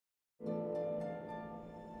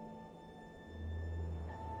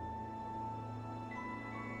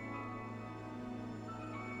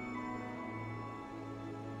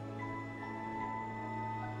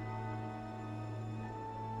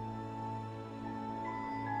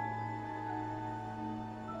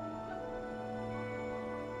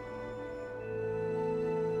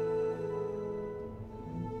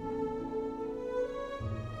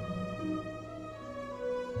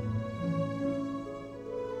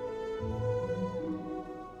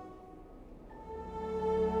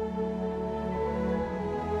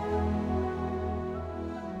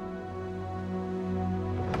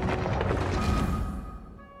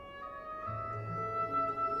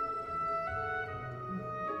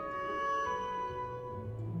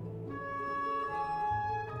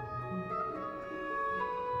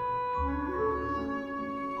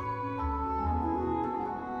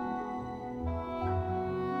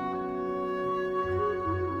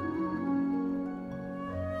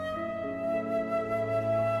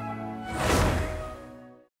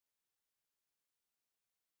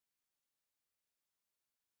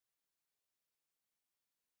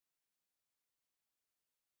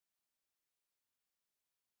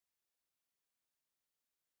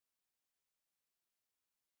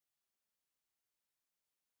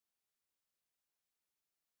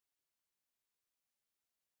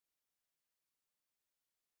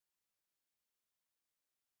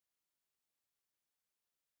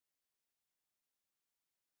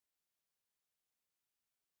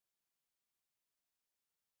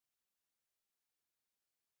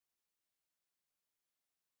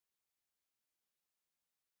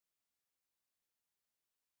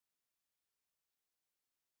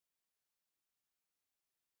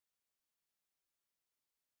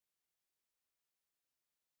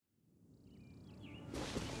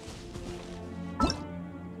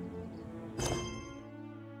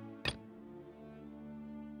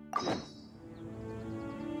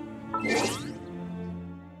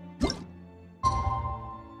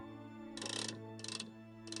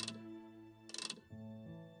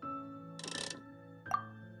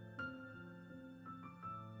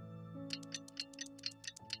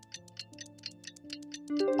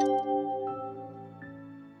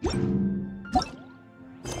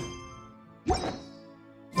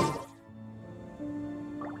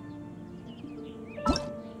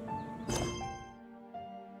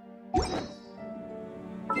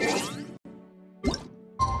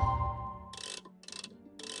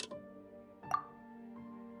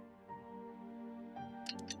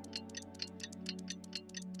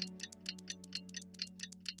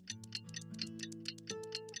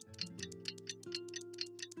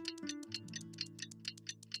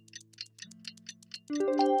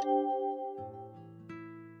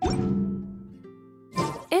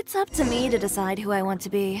It's up to me to decide who I want to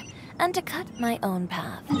be, and to cut my own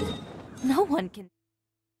path. No one can...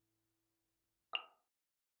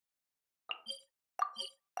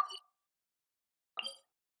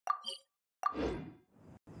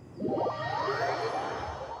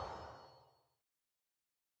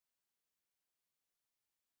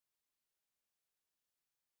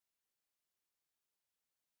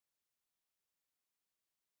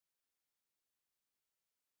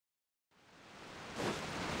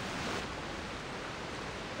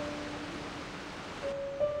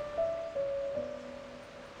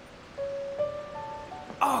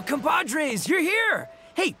 Oh, compadres, you're here!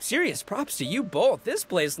 Hey, serious props to you both. This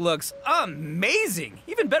place looks amazing!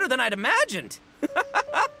 Even better than I'd imagined!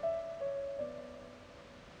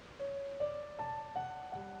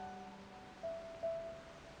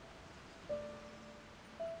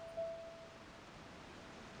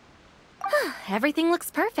 Everything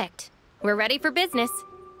looks perfect. We're ready for business.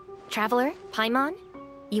 Traveler, Paimon,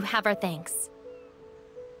 you have our thanks.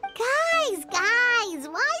 Guys,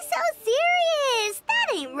 why so serious?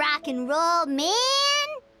 That ain't rock and roll, man!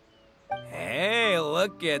 Hey,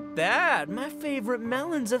 look at that! My favorite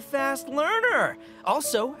Melon's a fast learner!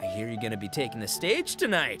 Also, I hear you're gonna be taking the stage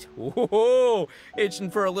tonight. Whoa,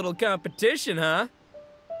 itching for a little competition, huh?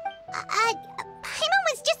 Paimon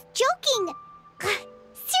was just joking!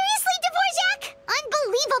 Seriously, Dvorak?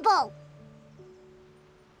 Unbelievable!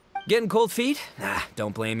 Getting cold feet? Nah,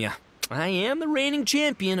 don't blame ya. I am the reigning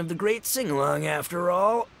champion of the great sing-along, after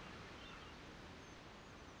all.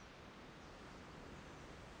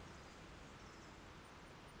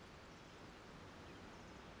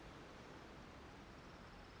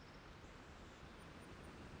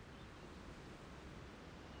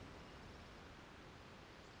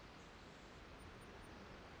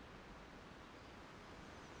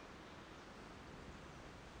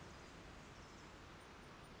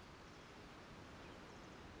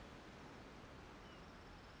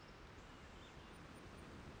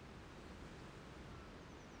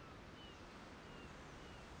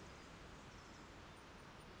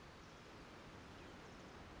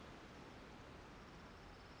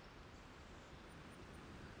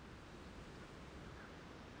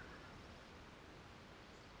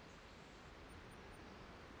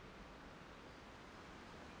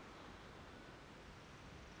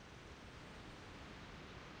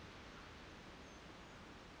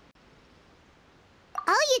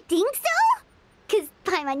 Oh, you think so? 'Cause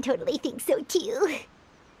Paimon totally thinks so too.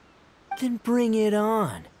 Then bring it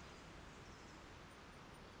on.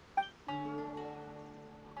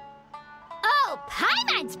 Oh,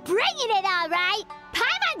 Paimon's bringing it all right!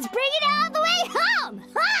 Paimon's bringing it all the way home!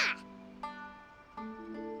 Ha!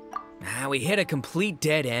 We hit a complete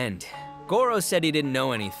dead end. Goro said he didn't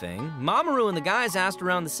know anything. Mamoru and the guys asked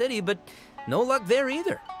around the city, but no luck there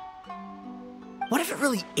either. What if it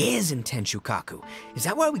really is in Tenshukaku? Is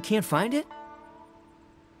that why we can't find it?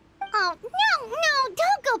 Oh, no,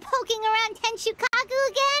 don't go poking around Tenshukaku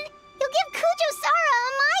again! You'll give Kujo-Sara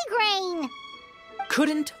a migraine!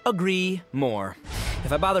 Couldn't agree more.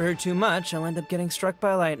 If I bother her too much, I'll end up getting struck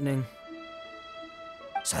by lightning.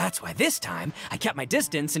 So that's why this time, I kept my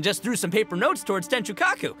distance and just threw some paper notes towards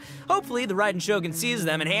Tenshukaku. Hopefully the Raiden Shogun sees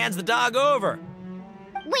them and hands the dog over.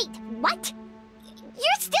 Wait, what?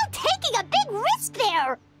 You're still taking a big risk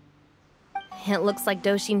there! It looks like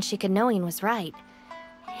Doshin Shikanoin was right.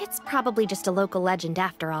 It's probably just a local legend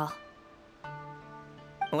after all.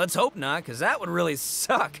 Well, let's hope not, because that would really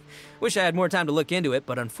suck. Wish I had more time to look into it,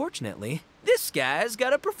 but unfortunately, this guy's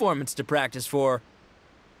got a performance to practice for.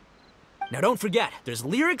 Now don't forget, there's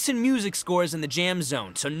lyrics and music scores in the jam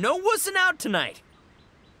zone, so no wussing out tonight.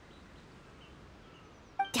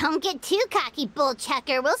 Don't get too cocky,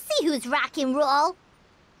 bullchucker. We'll see who's rock and roll.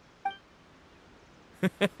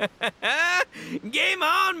 Game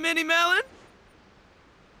on, Mini Melon!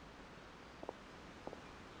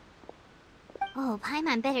 Oh,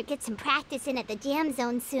 Paimon better get some practice in at the jam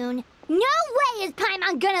zone soon. No way is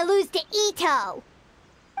Paimon gonna lose to Itto!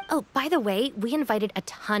 Oh, by the way, we invited a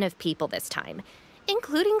ton of people this time,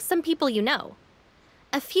 including some people you know.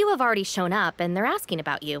 A few have already shown up, and they're asking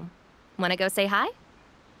about you. Wanna go say hi?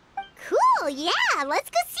 Cool, yeah, let's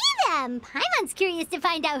go see them. Paimon's curious to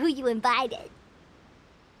find out who you invited.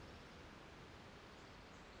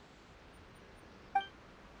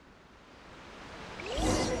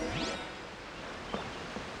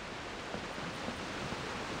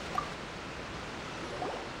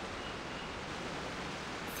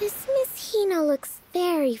 This Miss Hina looks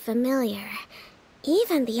very familiar.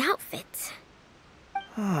 Even the outfit.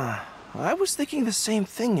 I was thinking the same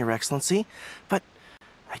thing, Your Excellency, but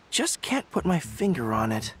I just can't put my finger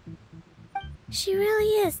on it. She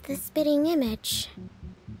really is the spitting image.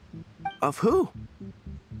 Of who?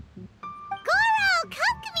 Goro,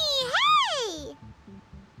 Kokumi, hey!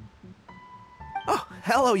 Oh,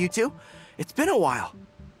 hello, you two. It's been a while.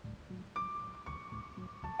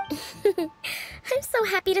 I'm so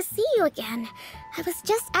happy to see you again. I was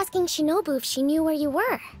just asking Shinobu if she knew where you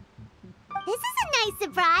were. This is a nice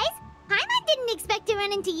surprise. Paimon didn't expect to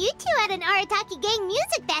run into you two at an Arataki Gang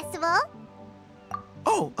music festival.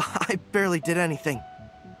 Oh, I barely did anything.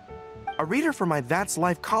 A reader for my That's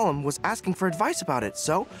Life column was asking for advice about it,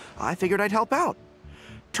 so I figured I'd help out.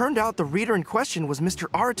 Turned out the reader in question was Mr.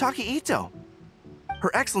 Arataki Itto.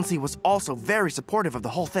 Her Excellency was also very supportive of the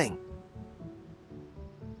whole thing.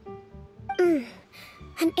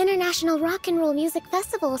 An international rock and roll music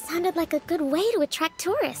festival sounded like a good way to attract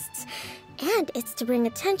tourists. And it's to bring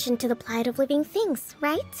attention to the plight of living things,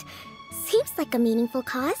 right? Seems like a meaningful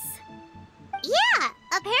cause. Yeah,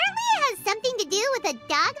 apparently it has something to do with a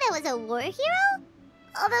dog that was a war hero?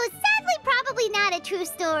 Although sadly probably not a true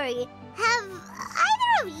story. Have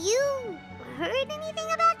either of you heard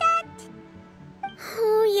anything about that?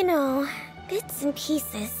 Oh, you know, bits and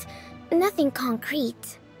pieces. Nothing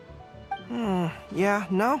concrete. Yeah,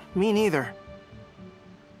 no, me neither.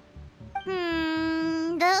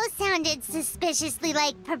 Those sounded suspiciously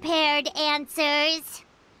like prepared answers.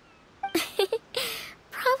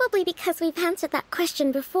 Probably because we've answered that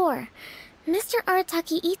question before. Mr.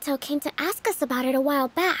 Arataki Itto came to ask us about it a while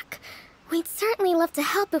back. We'd certainly love to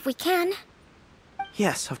help if we can.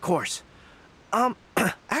 Yes, of course.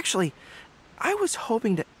 Actually, I was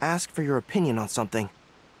hoping to ask for your opinion on something.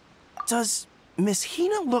 Does Miss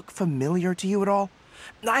Hina look familiar to you at all?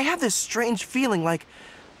 I have this strange feeling like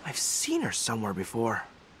I've seen her somewhere before.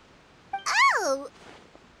 Oh,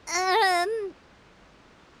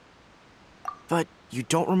 But you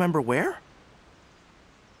don't remember where?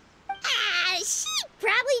 she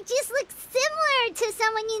probably just looks similar to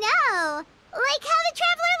someone you know. Like how the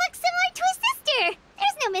Traveler looks similar to his sister.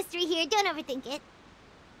 There's no mystery here, don't overthink it.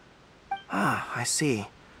 Ah, I see.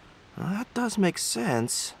 Well, that does make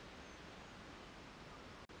sense.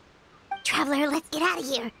 Traveler, let's get out of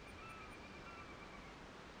here.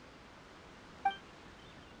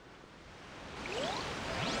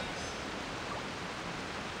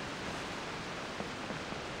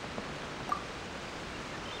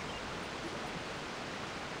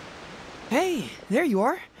 Hey, there you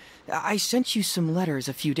are. I sent you some letters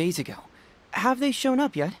a few days ago. Have they shown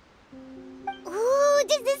up yet? Ooh,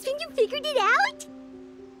 does this mean you figured it out?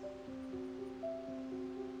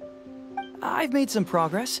 I've made some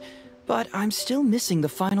progress, but I'm still missing the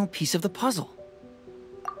final piece of the puzzle.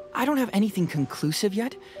 I don't have anything conclusive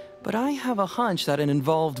yet, but I have a hunch that it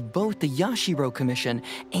involved both the Yashiro Commission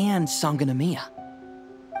and Sangonomiya.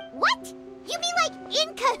 What? You mean like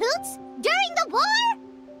in cahoots? During the war?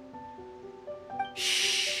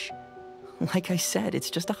 Shh. Like I said, it's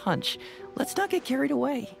just a hunch. Let's not get carried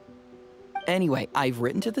away. Anyway, I've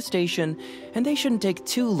written to the station, and they shouldn't take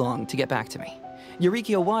too long to get back to me.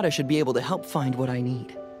 Yuriki Owada should be able to help find what I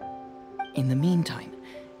need. In the meantime,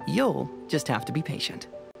 you'll just have to be patient.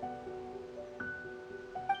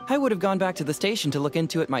 I would have gone back to the station to look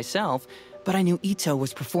into it myself, but I knew Itto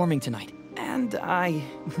was performing tonight, and I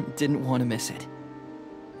didn't want to miss it.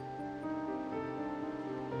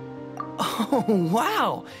 Oh,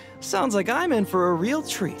 wow! Sounds like I'm in for a real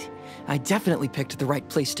treat. I definitely picked the right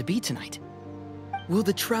place to be tonight. Will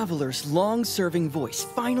the Traveler's long-serving voice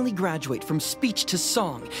finally graduate from speech to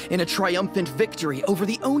song in a triumphant victory over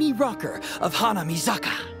the Oni rocker of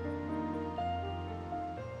Hanamizaka?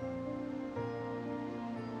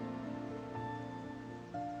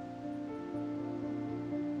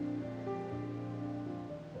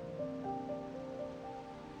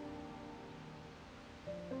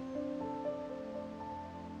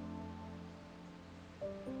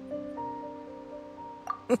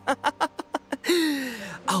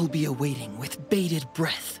 I'll be awaiting with bated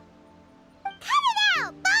breath. Cut it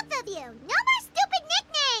out, both of you! No more stupid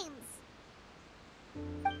nicknames!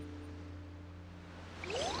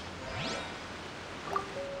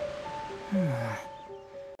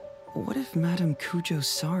 if Madame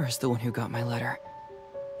Kujo-Sar is the one who got my letter?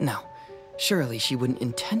 No, surely she wouldn't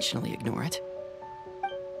intentionally ignore it.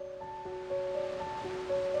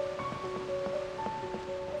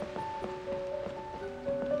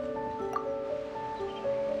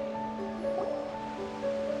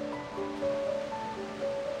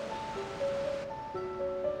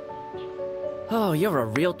 Oh, you're a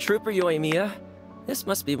real trooper, Yoimiya. This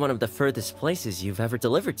must be one of the furthest places you've ever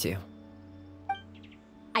delivered to.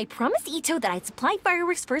 I promised Itto that I'd supply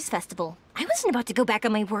fireworks for his festival. I wasn't about to go back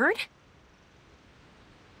on my word.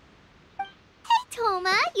 Hey,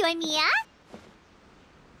 Toma, Yoimiya.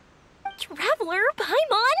 Traveler,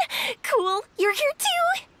 Paimon! Cool, you're here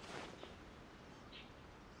too!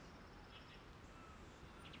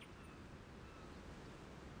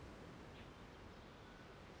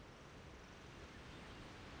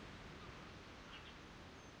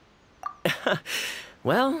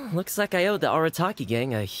 Well, looks like I owe the Arataki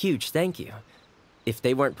gang a huge thank you. If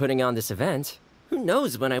they weren't putting on this event, who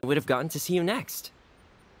knows when I would have gotten to see you next.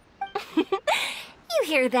 You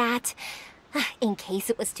hear that? In case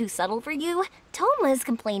it was too subtle for you, Toma's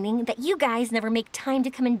complaining that you guys never make time to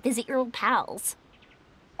come and visit your old pals.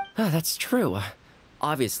 That's true.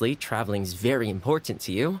 Obviously, traveling's very important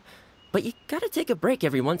to you, but you gotta take a break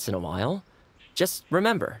every once in a while. Just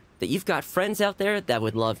remember that you've got friends out there that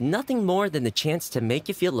would love nothing more than the chance to make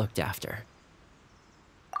you feel looked after.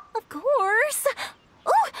 Of course!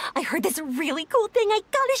 Oh, I heard this really cool thing I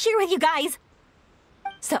gotta share with you guys!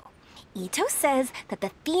 So, Itto says that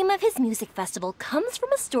the theme of his music festival comes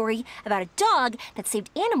from a story about a dog that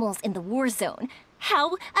saved animals in the war zone.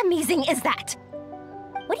 How amazing is that?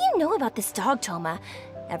 What do you know about this dog, Toma?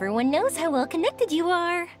 Everyone knows how well connected you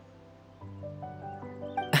are.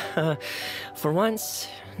 For once,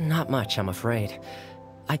 not much, I'm afraid.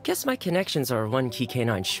 I guess my connections are one key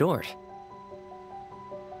canine short.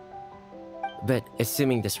 But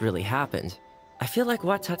assuming this really happened, I feel like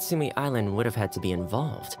Watatsumi Island would have had to be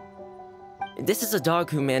involved. This is a dog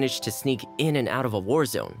who managed to sneak in and out of a war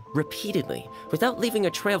zone, repeatedly, without leaving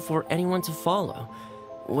a trail for anyone to follow.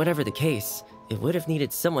 Whatever the case, it would have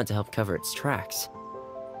needed someone to help cover its tracks.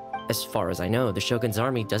 As far as I know, the Shogun's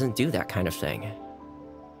army doesn't do that kind of thing.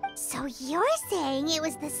 So you're saying it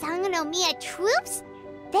was the Sangonomiya troops?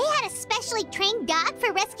 They had a specially trained dog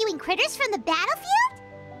for rescuing critters from the battlefield?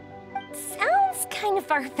 Sounds kind of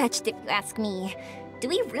far-fetched if you ask me. Do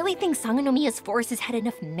we really think Sangonomiya's forces had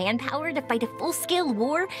enough manpower to fight a full-scale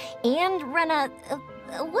war and run a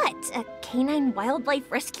canine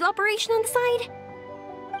wildlife rescue operation on the side?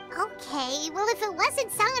 Okay, well if it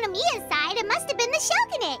wasn't Sangonomiya's side, it must have been the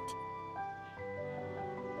Shogunate.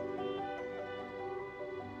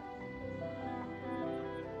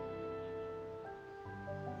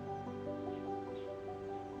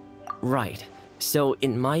 Right. So,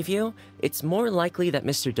 in my view, it's more likely that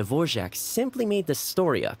Mr. Dvorak simply made the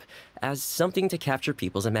story up as something to capture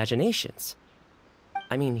people's imaginations.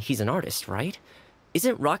 I mean, he's an artist, right?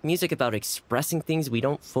 Isn't rock music about expressing things we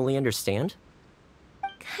don't fully understand?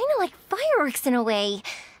 Kinda like fireworks in a way.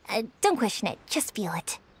 Don't question it, just feel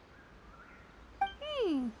it.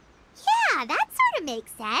 Yeah, that sort of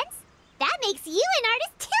makes sense. That makes you an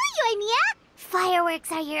artist too, Yoimiya.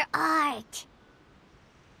 Fireworks are your art.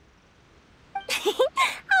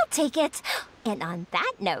 I'll take it. And on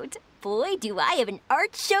that note, boy, do I have an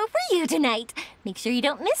art show for you tonight. Make sure you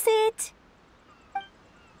don't miss it.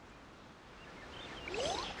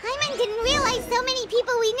 Paimon didn't realize so many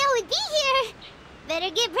people we know would be here. Better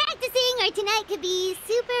get practicing or tonight could be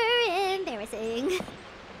super embarrassing.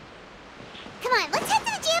 Come on, let's head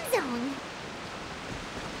to the jam zone.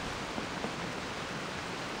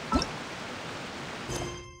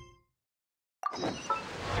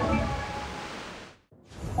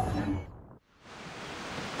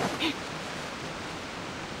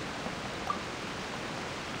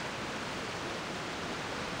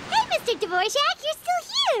 Mr. Dvorak, you're still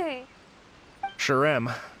here! Sure am.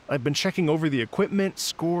 I've been checking over the equipment,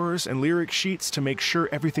 scores, and lyric sheets to make sure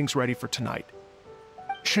everything's ready for tonight.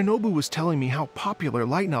 Shinobu was telling me how popular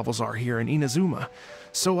light novels are here in Inazuma,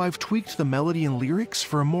 so I've tweaked the melody and lyrics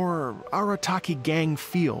for a more Arataki gang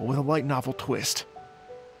feel with a light novel twist.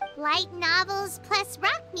 Light novels plus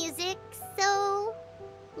rock music, so...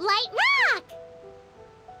 light rock!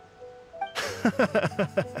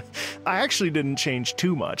 I actually didn't change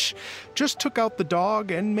too much. Just took out the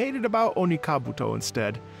dog and made it about Onikabuto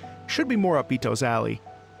instead. Should be more up Itto's alley.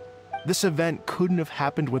 This event couldn't have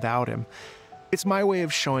happened without him. It's my way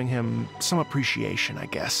of showing him some appreciation, I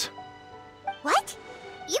guess. What?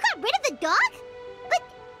 You got rid of the dog? But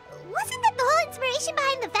wasn't that the whole inspiration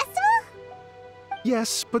behind the festival?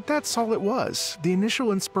 Yes, but that's all it was. The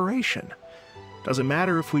initial inspiration. Doesn't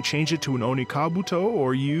matter if we change it to an Onikabuto,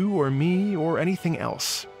 or you, or me, or anything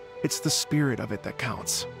else. It's the spirit of it that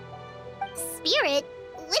counts. Spirit?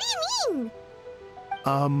 What do you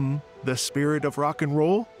mean? The spirit of rock and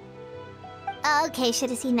roll? Okay, should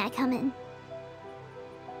have seen that coming.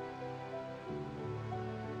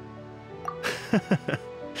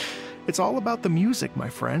 It's all about the music, my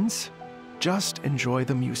friends. Just enjoy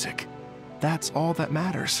the music. That's all that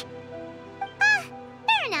matters.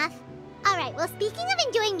 Fair enough. Alright, well, speaking of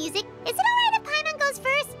enjoying music, is it alright if Paimon goes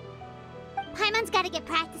first? Paimon's gotta get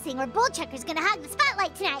practicing, or Bullchucker's gonna hog the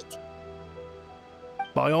spotlight tonight.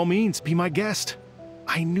 By all means, be my guest.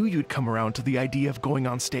 I knew you'd come around to the idea of going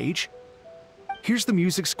on stage. Here's the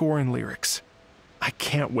music score and lyrics. I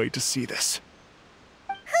can't wait to see this.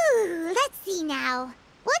 Whew, let's see now.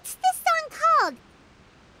 What's this song called?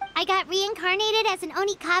 I got reincarnated as an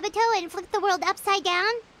Onikabuto and flipped the world upside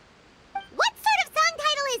down? What sort of song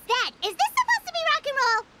title is that? Is this supposed to be rock and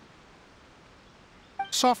roll?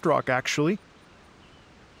 Soft rock, actually.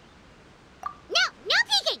 No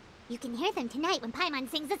peeking! You can hear them tonight when Paimon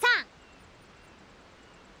sings the song.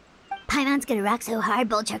 Paimon's gonna rock so hard,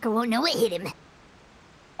 Bullchucker won't know what hit him.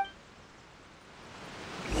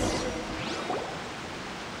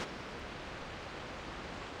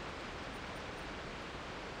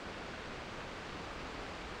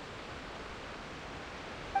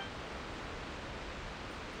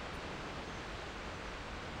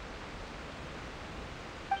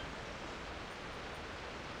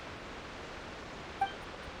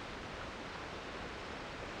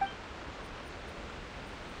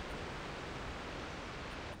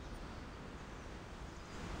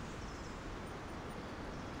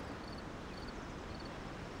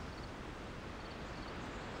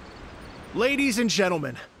 Ladies and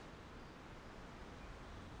gentlemen,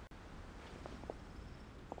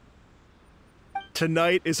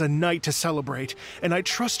 tonight is a night to celebrate, and I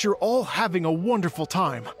trust you're all having a wonderful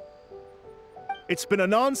time. It's been a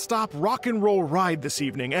non-stop rock and roll ride this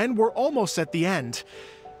evening, and we're almost at the end.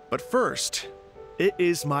 But first, it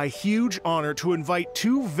is my huge honor to invite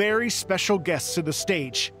two very special guests to the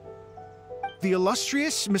stage. The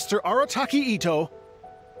illustrious Mr. Arataki Itto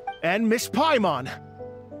and Miss Paimon.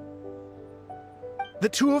 The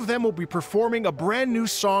two of them will be performing a brand new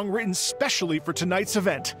song written specially for tonight's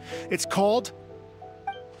event. It's called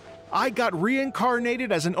I Got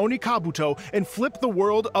Reincarnated as an Onikabuto and Flipped the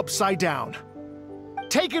World Upside Down.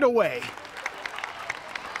 Take it away!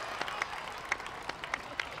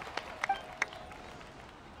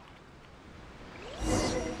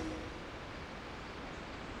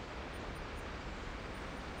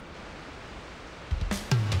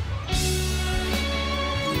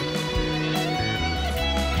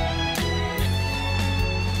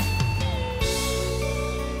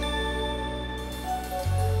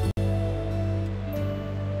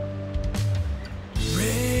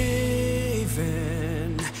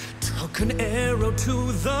 An arrow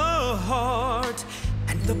to the heart,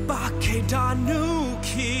 and the Bakedanuki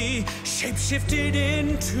shapeshifted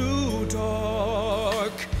into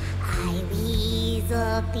dark. I,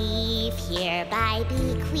 weasel thief, hereby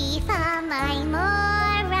bequeath a my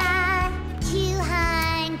Mora.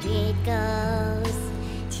 200 goes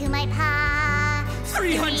to my pa.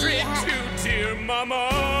 300 to dear mama.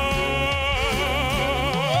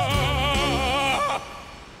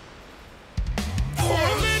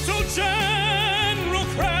 General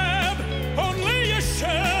Crab, only a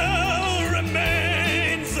shell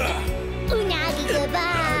remains. Unagi,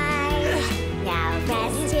 goodbye. Now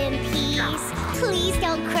rest in peace. Please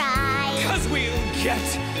don't cry. 'Cause we'll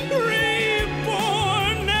get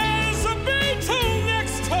reborn as a beetle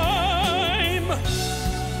next time.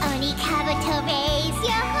 Onikabuto, raise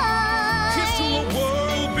your heart. Here's to a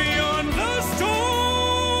world beyond the storm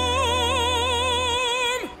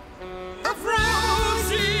of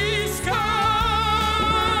rosy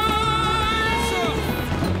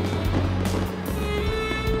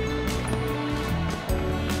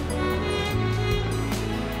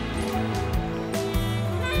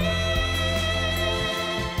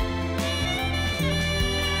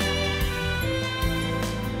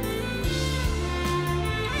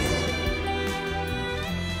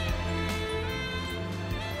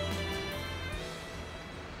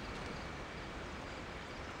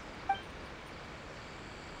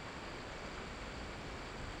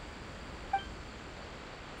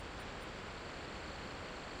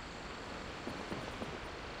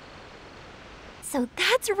So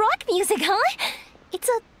that's rock music, huh? It's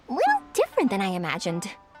a little different than I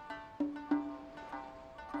imagined.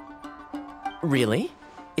 Really?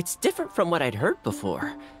 It's different from what I'd heard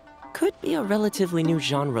before. Could be a relatively new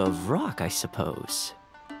genre of rock, I suppose.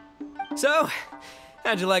 So,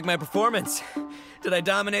 how'd you like my performance? Did I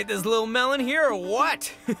dominate this little melon here or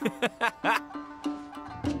what?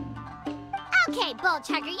 Okay,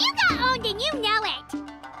 Bullchugger, you got owned and you know it!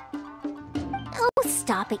 Oh,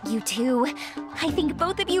 stop it, you two. I think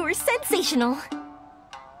both of you are sensational.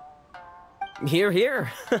 Here,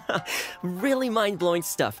 here. Really mind-blowing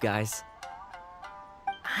stuff, guys.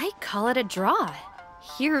 I call it a draw.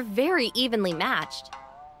 You're very evenly matched.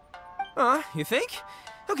 You think?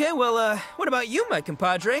 Okay, well, what about you, my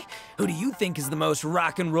compadre? Who do you think is the most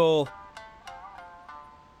rock and roll?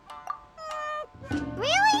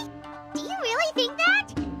 Really? Do you really think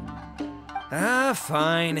that?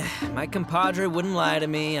 Fine. My compadre wouldn't lie to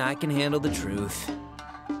me. I can handle the truth.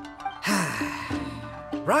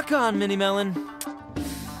 Rock on, Mini Melon.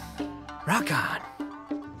 Rock on.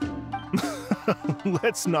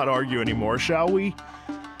 Let's not argue anymore, shall we?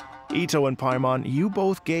 Itto and Paimon, you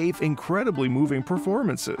both gave incredibly moving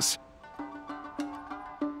performances.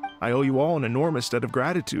 I owe you all an enormous debt of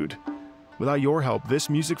gratitude. Without your help, this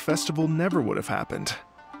music festival never would have happened.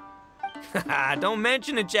 Don't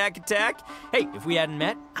mention it, Jack Attack. Hey, if we hadn't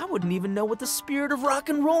met, I wouldn't even know what the spirit of rock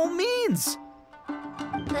and roll means.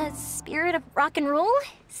 The spirit of rock and roll?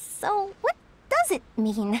 So, what does it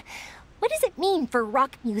mean? What does it mean for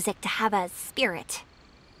rock music to have a spirit?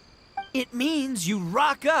 It means you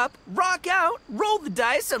rock up, rock out, roll the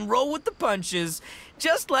dice, and roll with the punches.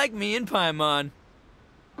 Just like me and Paimon.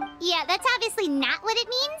 Yeah, that's obviously not what it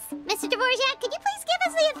means. Mr. Dvorak, could you please give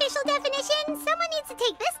us the official definition? Someone needs to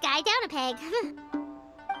take this guy down a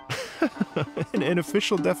peg. An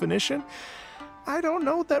official definition? I don't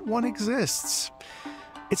know that one exists.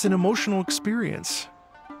 It's an emotional experience,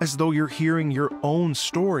 as though you're hearing your own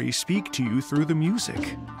story speak to you through the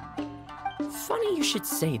music. Funny you should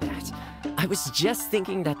say that. I was just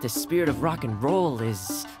thinking that the spirit of rock and roll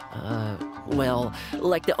is, well,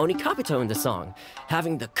 like the Onikabito in the song.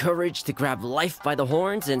 Having the courage to grab life by the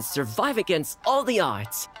horns and survive against all the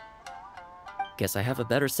odds. Guess I have a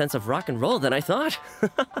better sense of rock and roll than I thought.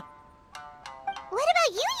 What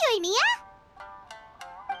about you, Yoimiya?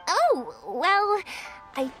 Oh, well,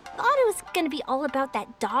 I thought it was gonna be all about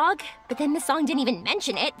that dog, but then the song didn't even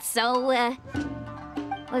mention it, so,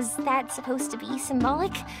 was that supposed to be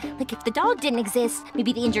symbolic? Like, if the dog didn't exist,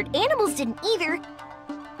 maybe the injured animals didn't either.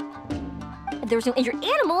 If there was no injured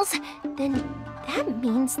animals, then that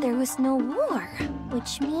means there was no war,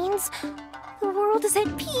 which means the world is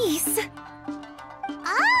at peace.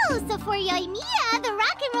 Oh, so for Yoimiya, the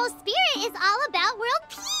rock and roll spirit is all about world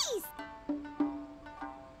peace.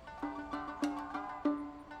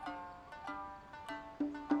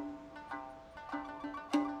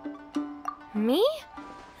 Me?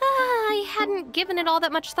 I hadn't given it all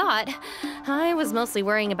that much thought. I was mostly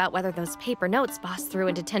worrying about whether those paper notes Boss threw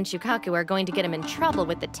into Tenshukaku are going to get him in trouble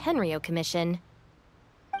with the Tenryo Commission.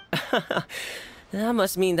 That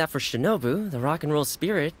must mean that for Shinobu, the rock and roll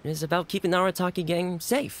spirit is about keeping the Arataki gang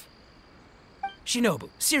safe. Shinobu,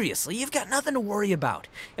 seriously, you've got nothing to worry about.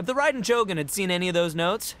 If the Raiden Jogan had seen any of those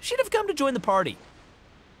notes, she'd have come to join the party.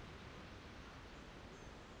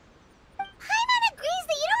 Paimon agrees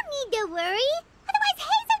that you don't need to worry. Otherwise,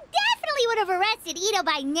 Heizo definitely would have arrested Itto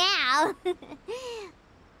by now.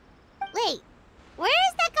 Wait, where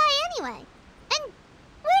is that guy anyway? And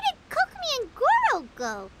where did Kokomi and Goro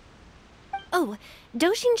go? Oh,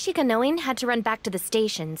 Doshin Shikanoin had to run back to the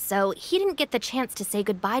station, so he didn't get the chance to say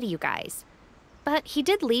goodbye to you guys. But he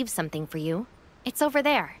did leave something for you. It's over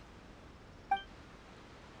there.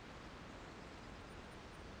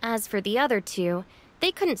 As for the other two,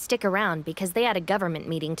 they couldn't stick around because they had a government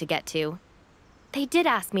meeting to get to. They did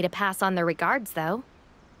ask me to pass on their regards, though.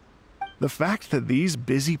 The fact that these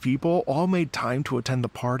busy people all made time to attend the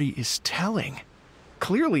party is telling.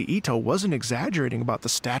 Clearly, Itto wasn't exaggerating about the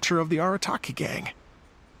stature of the Arataki gang.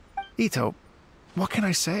 Itto, what can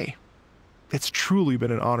I say? It's truly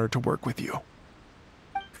been an honor to work with you.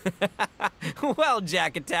 Well,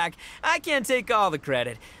 Jack Attack, I can't take all the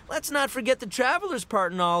credit. Let's not forget the Traveler's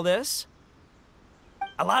part in all this.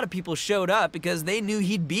 A lot of people showed up because they knew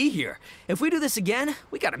he'd be here. If we do this again,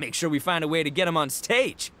 we gotta make sure we find a way to get him on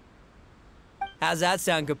stage. How's that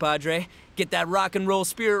sound, compadre? Get that rock and roll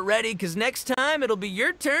spirit ready, because next time it'll be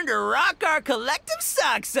your turn to rock our collective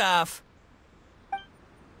socks off.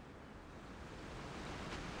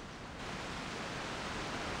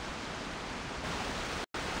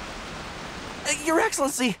 Your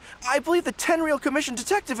Excellency, I believe the Tenryo Commission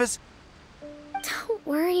detective is... Don't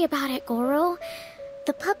worry about it, Goro.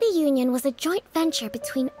 The Puppy Union was a joint venture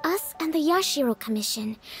between us and the Yashiro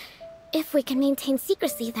Commission. If we can maintain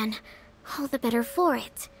secrecy, then all the better for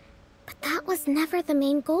it. But that was never the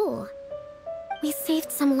main goal. We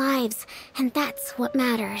saved some lives, and that's what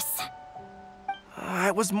matters.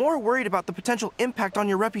 I was more worried about the potential impact on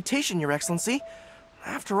your reputation, Your Excellency.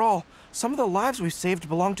 After all, some of the lives we've saved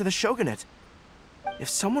belong to the Shogunate. If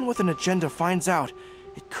someone with an agenda finds out,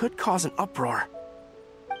 it could cause an uproar.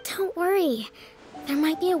 Don't worry. There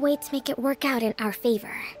might be a way to make it work out in our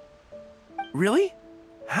favor. Really?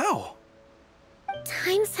 How?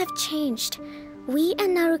 Times have changed. We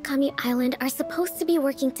and Narukami Island are supposed to be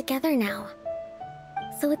working together now.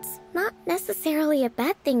 So it's not necessarily a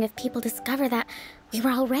bad thing if people discover that we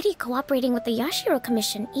were already cooperating with the Yashiro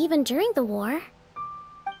Commission even during the war.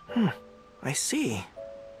 I see.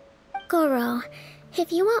 Goro,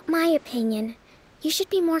 if you want my opinion, you should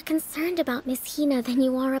be more concerned about Miss Hina than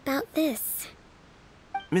you are about this.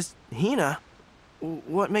 Miss Hina?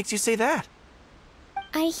 What makes you say that?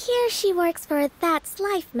 I hear she works for That's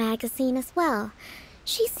Life magazine as well.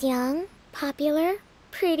 She's young, popular,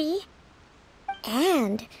 pretty.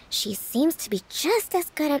 And she seems to be just as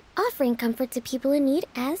good at offering comfort to people in need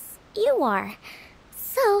as you are.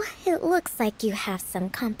 So it looks like you have some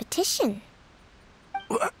competition.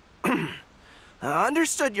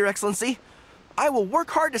 Understood, Your Excellency. I will work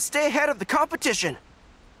hard to stay ahead of the competition.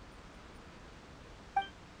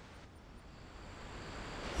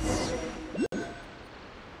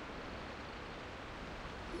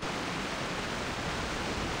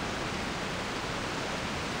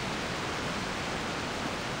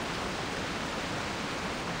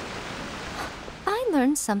 I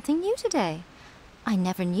learned something new today. I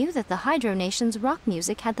never knew that the Hydro Nation's rock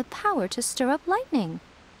music had the power to stir up lightning.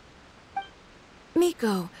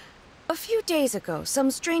 Miko, a few days ago,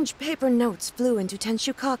 some strange paper notes flew into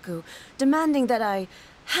Tenshukaku, demanding that I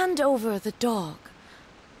hand over the dog.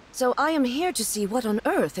 So I am here to see what on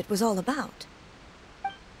earth it was all about.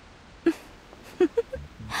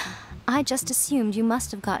 I just assumed you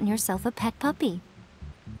must have gotten yourself a pet puppy.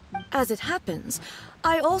 As it happens,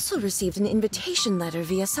 I also received an invitation letter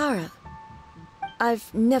via Sara.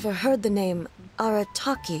 I've never heard the name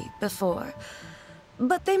Arataki before,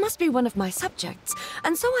 but they must be one of my subjects,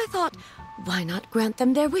 and so I thought, why not grant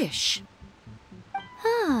them their wish?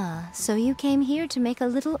 Ah, so you came here to make a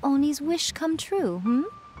little Oni's wish come true, hmm?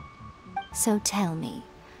 So tell me,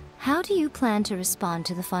 how do you plan to respond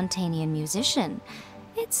to the Fontanian musician?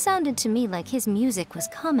 It sounded to me like his music was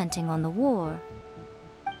commenting on the war.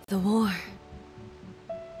 The war.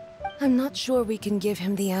 I'm not sure we can give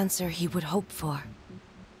him the answer he would hope for.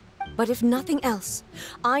 But if nothing else,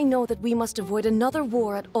 I know that we must avoid another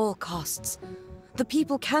war at all costs. The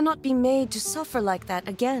people cannot be made to suffer like that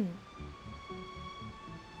again.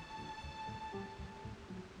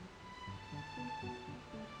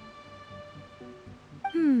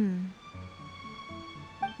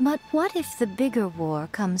 But what if the bigger war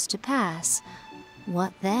comes to pass?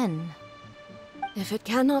 What then? If it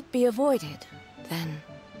cannot be avoided, then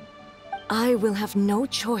I will have no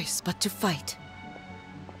choice but to fight.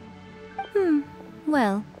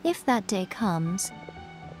 Well, if that day comes,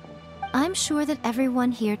 I'm sure that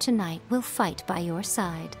everyone here tonight will fight by your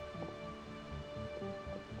side.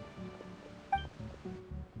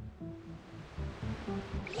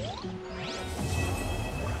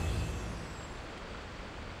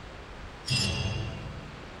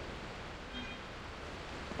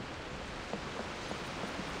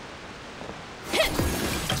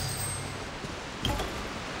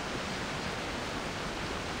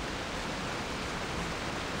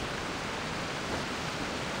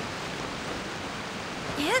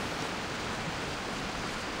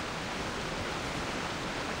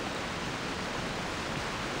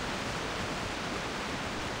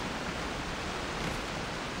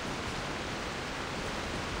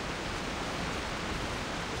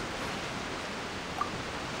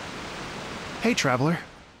 Hey, Traveler.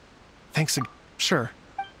 Thanks again. Sure.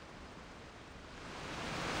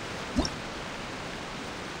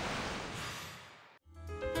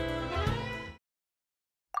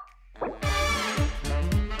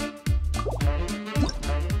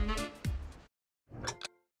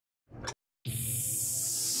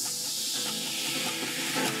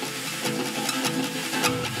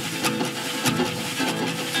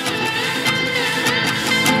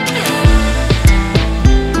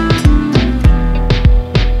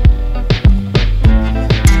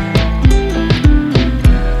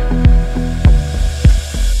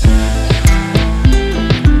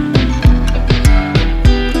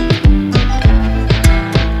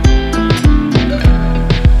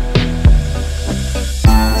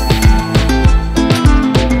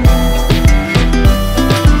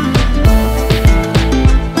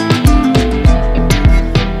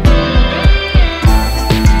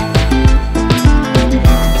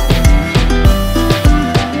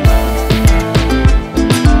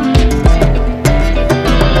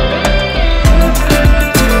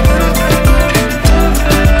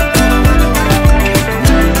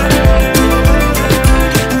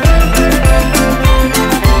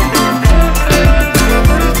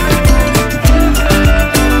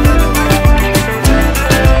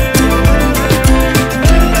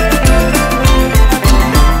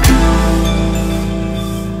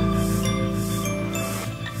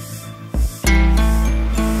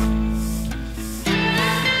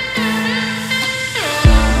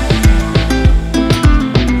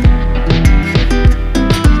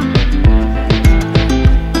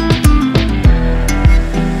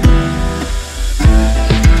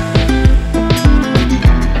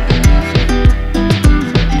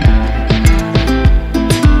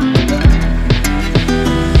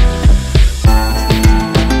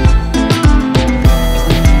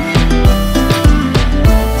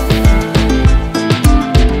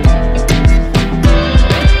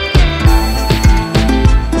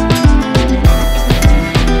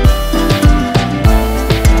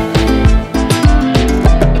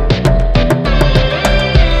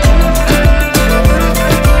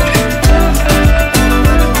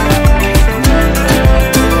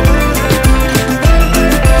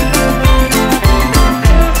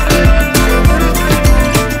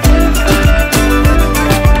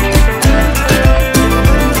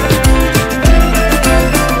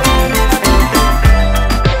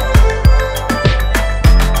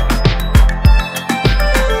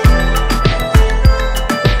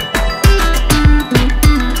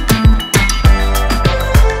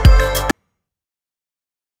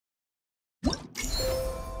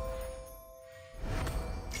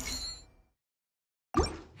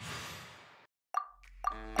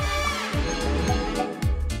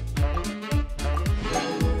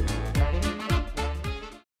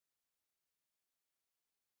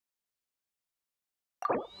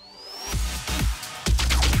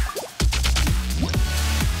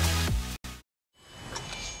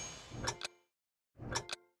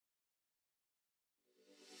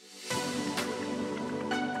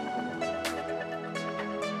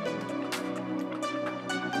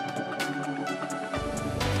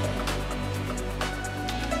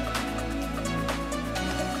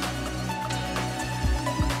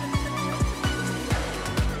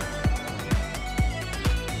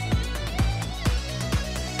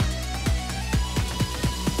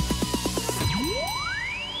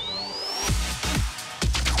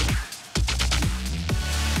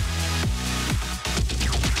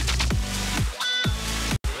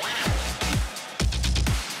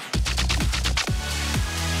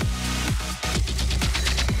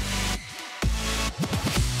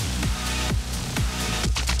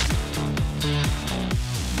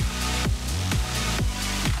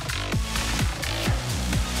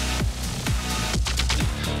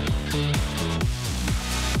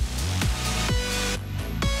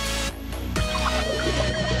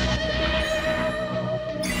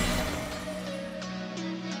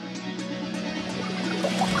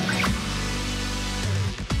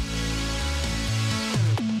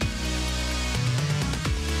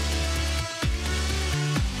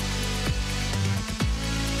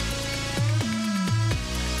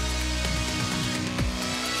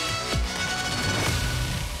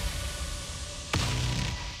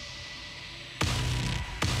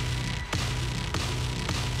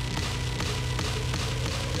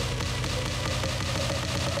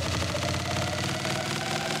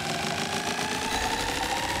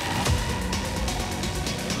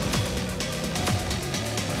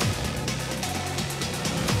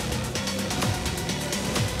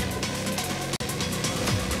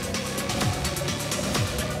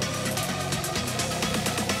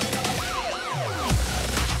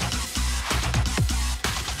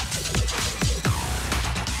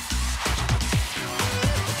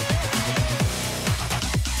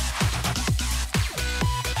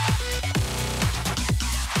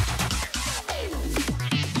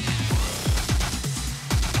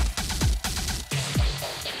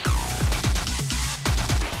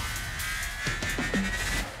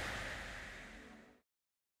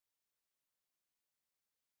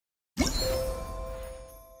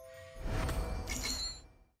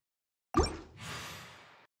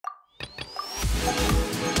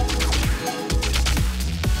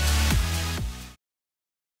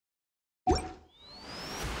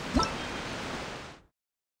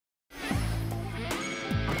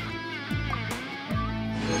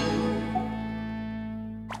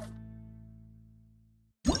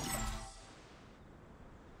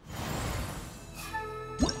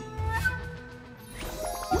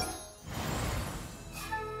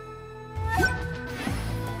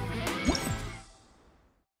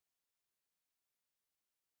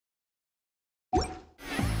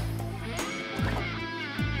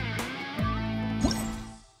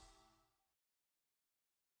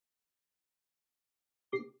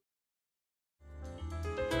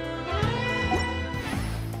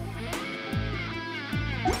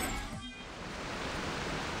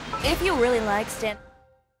 If you really like stand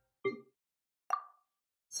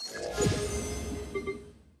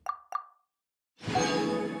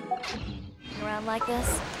around like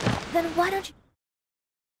this, then why don't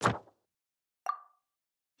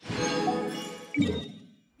you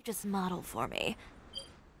just model for me?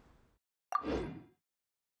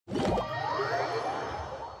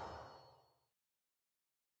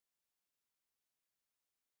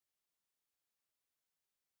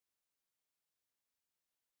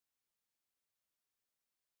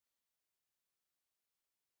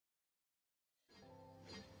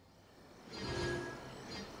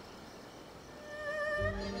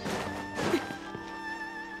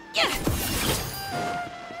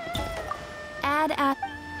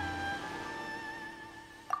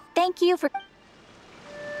 Thank you for...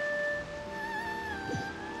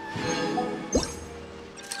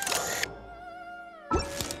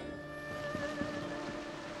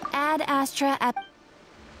 Ad Astra at...